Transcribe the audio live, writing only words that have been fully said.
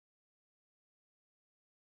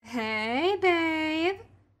Hey, babe.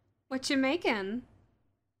 What you making?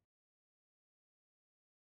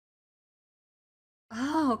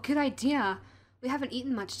 Oh, good idea. We haven't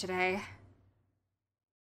eaten much today.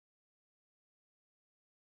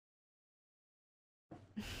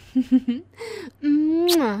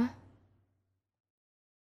 Mwah.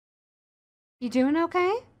 You doing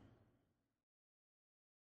okay?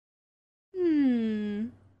 Hmm.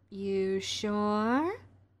 You sure?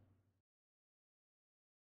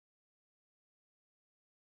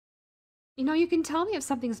 You know, you can tell me if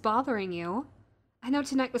something's bothering you. I know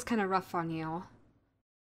tonight was kind of rough on you.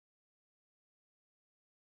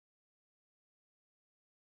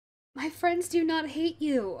 My friends do not hate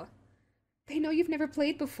you. They know you've never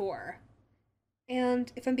played before.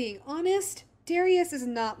 And if I'm being honest, Darius is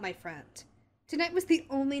not my friend. Tonight was the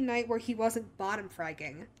only night where he wasn't bottom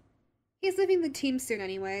fragging. He's leaving the team soon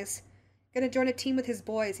anyways. Gonna join a team with his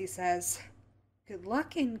boys, he says. Good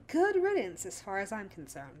luck and good riddance as far as I'm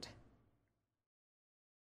concerned.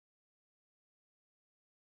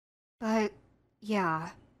 But, yeah,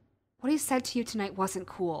 what he said to you tonight wasn't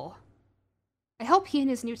cool. I hope he and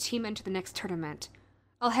his new team enter the next tournament.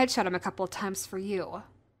 I'll headshot him a couple of times for you.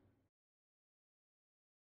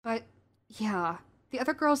 But, yeah, the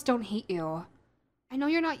other girls don't hate you. I know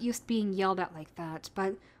you're not used to being yelled at like that,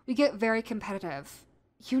 but we get very competitive.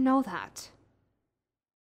 You know that.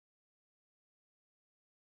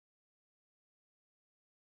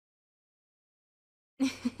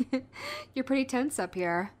 You're pretty tense up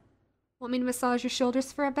here. Want me to massage your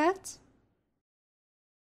shoulders for a bit?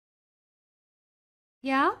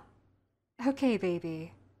 Yeah? Okay,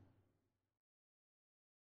 baby.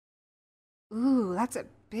 Ooh, that's a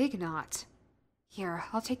big knot. Here,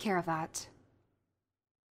 I'll take care of that.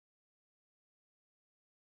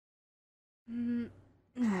 Mm.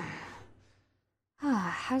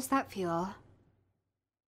 How's that feel?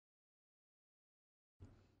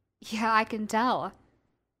 Yeah, I can tell.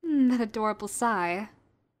 That adorable sigh.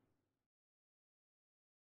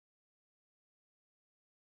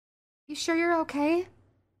 You sure you're okay?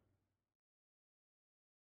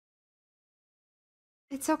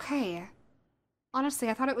 It's okay. Honestly,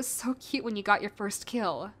 I thought it was so cute when you got your first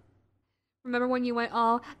kill. Remember when you went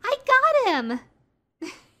all, I got him!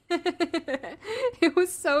 It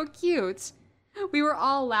was so cute. We were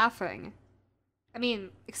all laughing. I mean,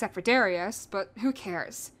 except for Darius, but who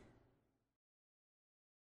cares?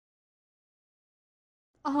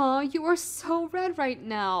 Aw, you are so red right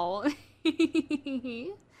now.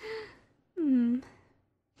 Hmm.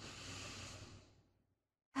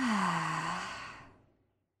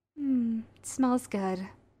 It smells good.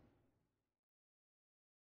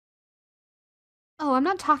 Oh, I'm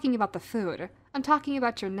not talking about the food. I'm talking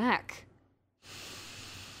about your neck.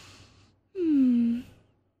 Hmm.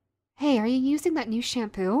 Hey, are you using that new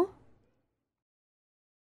shampoo?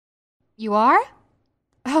 You are?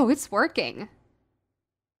 Oh, it's working.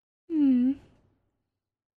 Hmm.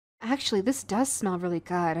 Actually, this does smell really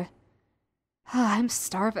good. I'm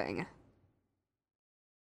starving.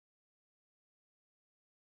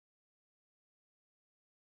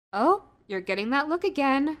 Oh, you're getting that look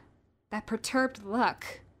again. That perturbed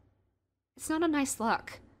look. It's not a nice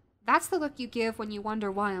look. That's the look you give when you wonder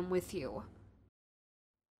why I'm with you.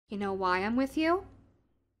 You know why I'm with you?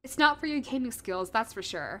 It's not for your gaming skills, that's for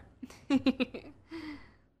sure.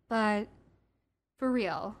 But, for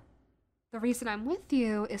real, the reason I'm with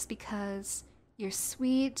you is because you're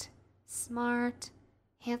sweet, smart,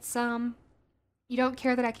 handsome. You don't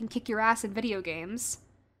care that I can kick your ass in video games.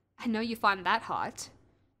 I know you find that hot.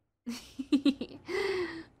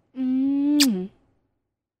 Mm.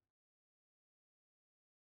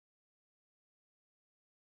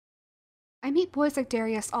 I meet boys like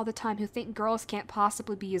Darius all the time who think girls can't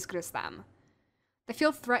possibly be as good as them. They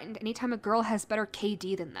feel threatened anytime a girl has better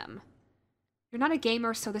KD than them. You're not a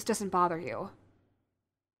gamer, so this doesn't bother you.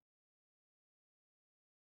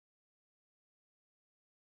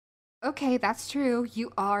 Okay, that's true,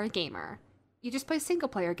 you are a gamer. You just play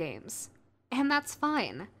single-player games. And that's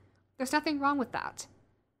fine. There's nothing wrong with that.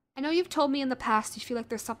 I know you've told me in the past you feel like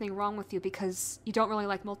there's something wrong with you because you don't really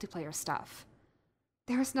like multiplayer stuff.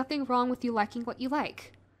 There's nothing wrong with you liking what you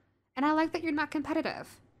like. And I like that you're not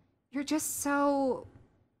competitive. You're just so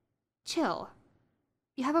chill.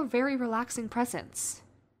 You have a very relaxing presence.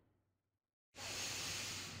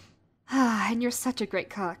 And you're such a great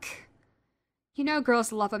cook. You know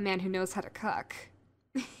girls love a man who knows how to cook.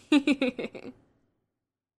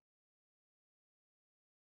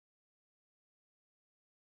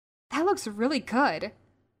 That looks really good.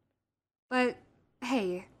 But,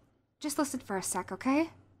 hey, just listen for a sec, okay?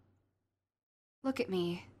 Look at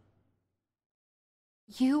me.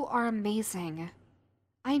 You are amazing.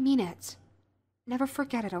 I mean it. Never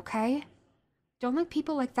forget it, okay? Don't let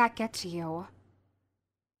people like that get to you.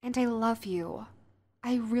 And I love you.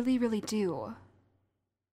 I really, really do.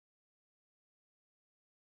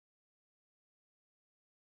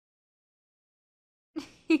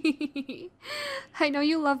 I know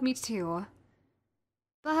you love me too.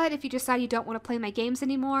 But if you decide you don't want to play my games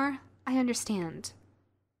anymore, I understand.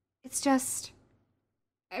 It's just,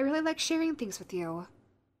 I really like sharing things with you.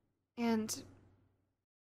 And.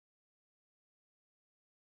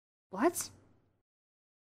 What?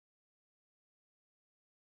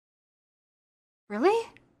 Really?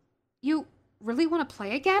 You really want to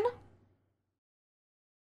play again?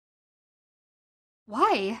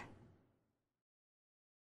 Why?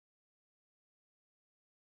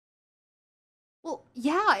 Well,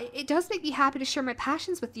 yeah, it does make me happy to share my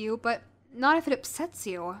passions with you, but not if it upsets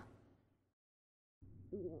you.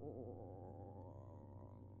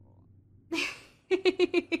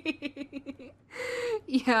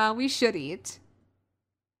 Yeah, we should eat.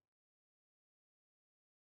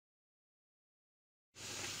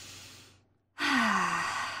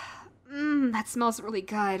 That smells really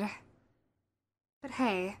good. But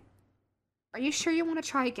hey, are you sure you want to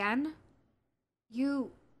try again?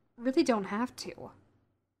 You really don't have to.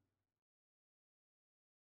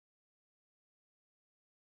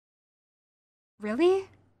 Really?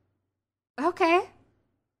 Okay.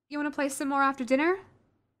 You want to play some more after dinner?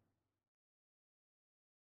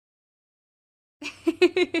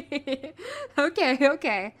 Okay,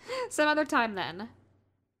 okay. Some other time then.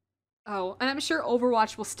 Oh, and I'm sure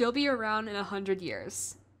Overwatch will still be around in 100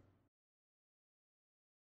 years.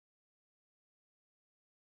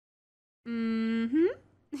 Mm-hmm.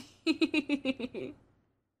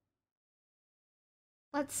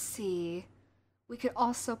 Let's see. We could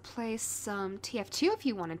also play some TF2 if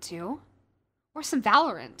you wanted to. Or some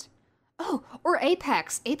Valorant. Oh, or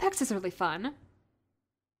Apex. Apex is really fun.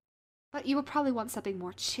 But you would probably want something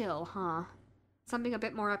more chill, huh? Something a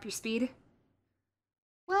bit more up your speed?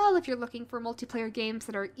 Well, if you're looking for multiplayer games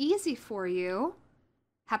that are easy for you,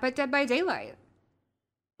 how about Dead by Daylight?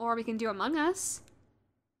 Or we can do Among Us.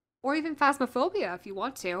 Or even Phasmophobia if you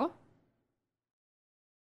want to.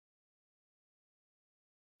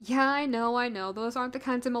 Yeah, I know. Those aren't the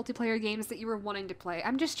kinds of multiplayer games that you were wanting to play.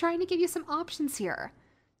 I'm just trying to give you some options here.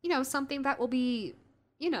 Something that will be,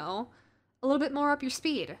 you know, a little bit more up your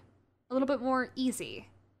speed. A little bit more easy.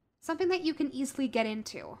 Something that you can easily get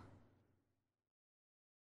into.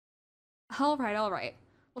 Alright, alright.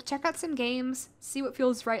 We'll check out some games, see what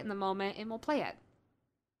feels right in the moment, and we'll play it.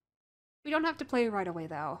 We don't have to play right away,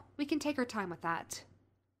 though. We can take our time with that.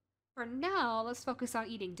 For now, let's focus on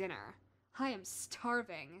eating dinner. I am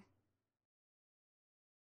starving.